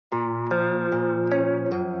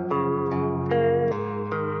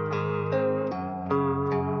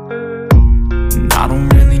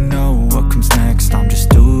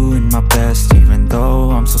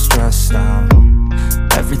I'm so stressed out.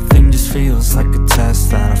 Everything just feels like a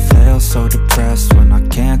test that I fail, so depressed when I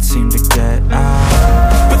can't seem to get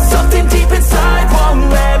out. But something deep inside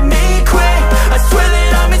won't let me quit. I swear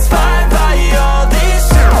that I'm inspired by all this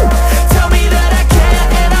shit. Tell me that I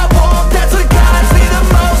can't and I won't, that's what guides me the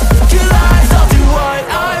most. Your lies, I'll do what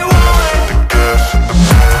I want.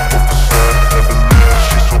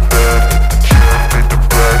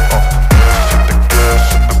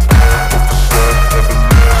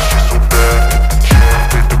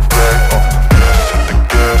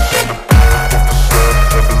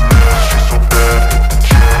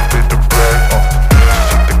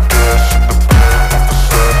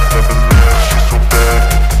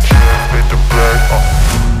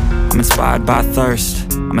 Inspired by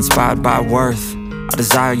thirst, I'm inspired by worth. I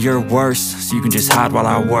desire your worst, so you can just hide while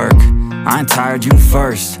I work. I ain't tired, you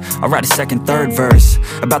first. I'll write a second, third verse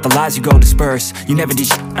about the lies you go disperse. You never did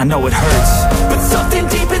shit, I know it hurts. But something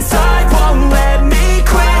deep inside won't let me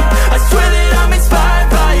quit. I swear that I'm inspired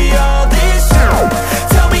by all this shit.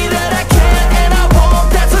 Tell me that I can't and I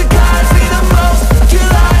won't, that's what guides me the most. Your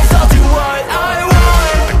lies, I'll do what I want.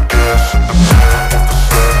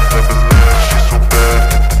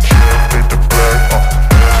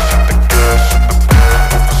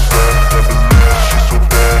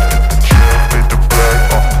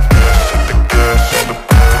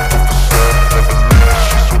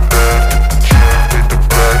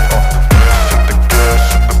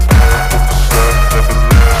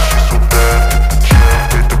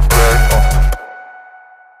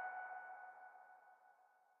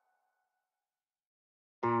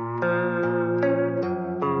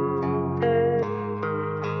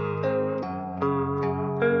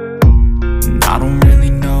 I don't really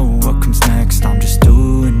know what comes next. I'm just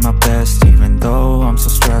doing my best, even though I'm so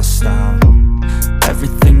stressed out.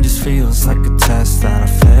 Everything just feels like a test that I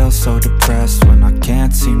fail, so depressed when I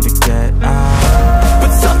can't seem to get out.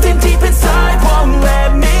 But something deep inside won't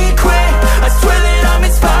let me quit. I swear that I'm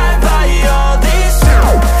inspired by all this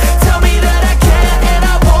shit. Tell me that I can't and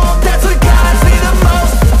I won't, that's what guides me the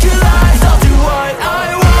most. Your lies, I'll do what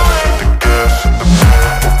I want.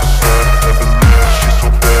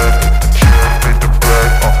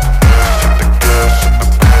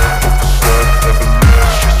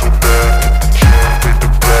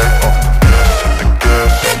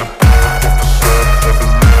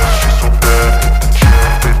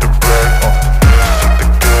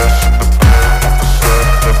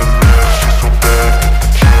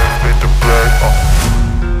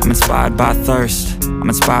 Inspired by thirst, I'm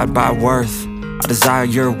inspired by worth. I desire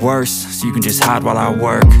your worst, so you can just hide while I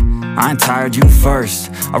work. I ain't tired, you first.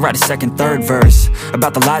 I'll write a second, third verse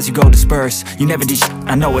about the lies you go disperse. You never did shit,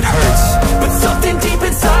 I know it hurts. But something deep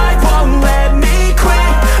inside won't let me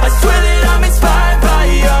quit. I swear that I'm inspired by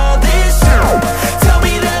all this shit. Tell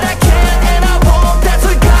me that I can't and I won't, that's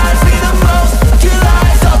what guides me the most. Your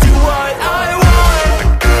lies, I'll do what I want.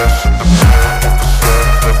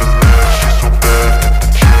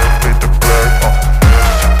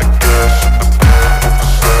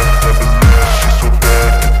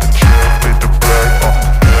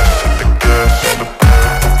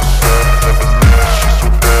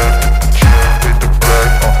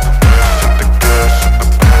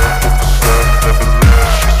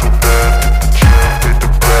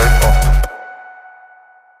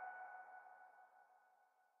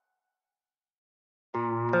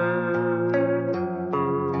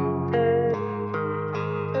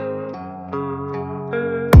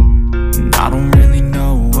 I don't really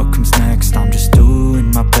know what comes next. I'm just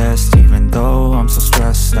doing my best, even though I'm so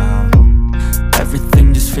stressed out.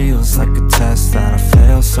 Everything just feels like a test that I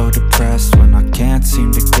fail, so depressed when I can't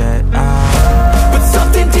seem to get out. But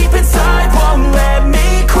something deep inside won't let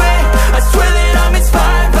me quit. I swear that I'm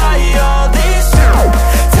inspired by all this shit.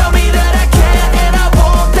 Tell me that I can't and I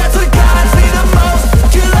won't, that's what guides me the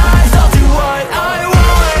most. Your lies, I'll do what I want.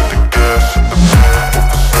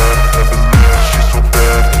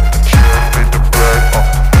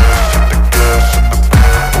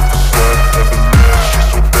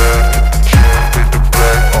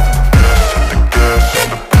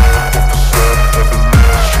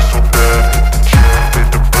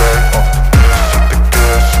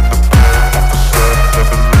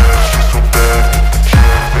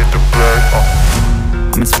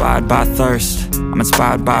 I'm inspired by thirst, I'm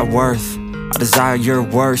inspired by worth. I desire your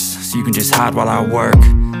worst, so you can just hide while I work.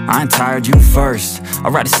 I ain't tired, you first.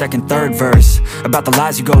 I'll write a second, third verse about the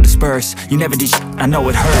lies you go disperse. You never did shit, I know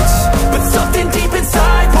it hurts. But something deep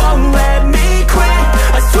inside won't let me quit.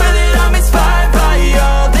 I swear that I'm inspired by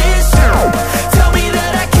all this shit. Tell me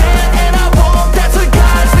that I can't and I won't, that's what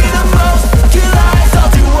guides me the most. Your lies,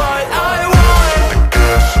 I'll do what I want.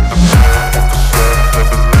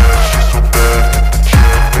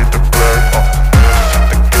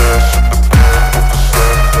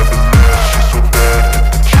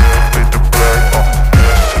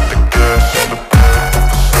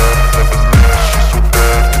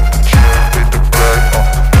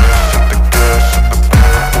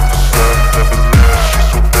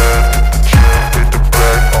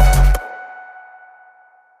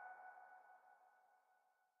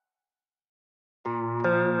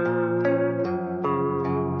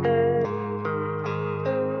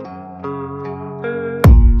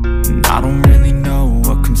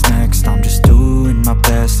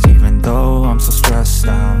 stressed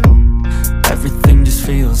out. Everything just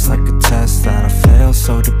feels like a test that I fail,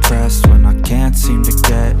 so depressed when I can't seem to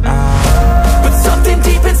get out. But something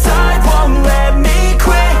deep inside won't let me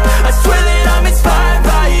quit. I swear that I'm inspired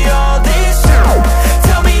by all this shit.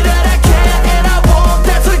 Tell me that I can't and I won't.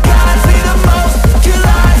 That's what guides me the most. Your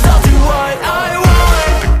lies, I'll do what I want.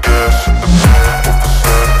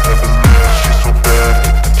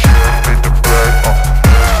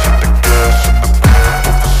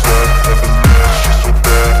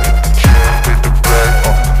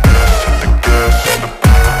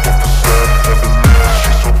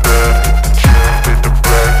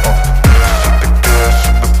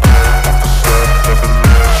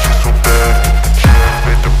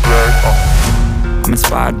 I'm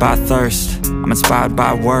inspired by thirst, I'm inspired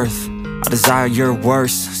by worth. I desire your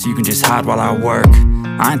worst, so you can just hide while I work.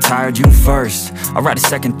 I ain't tired, you first. I'll write a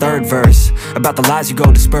second, third verse about the lies you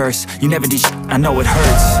go disperse. You never did shit, I know it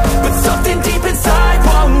hurts. But something deep inside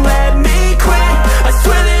won't let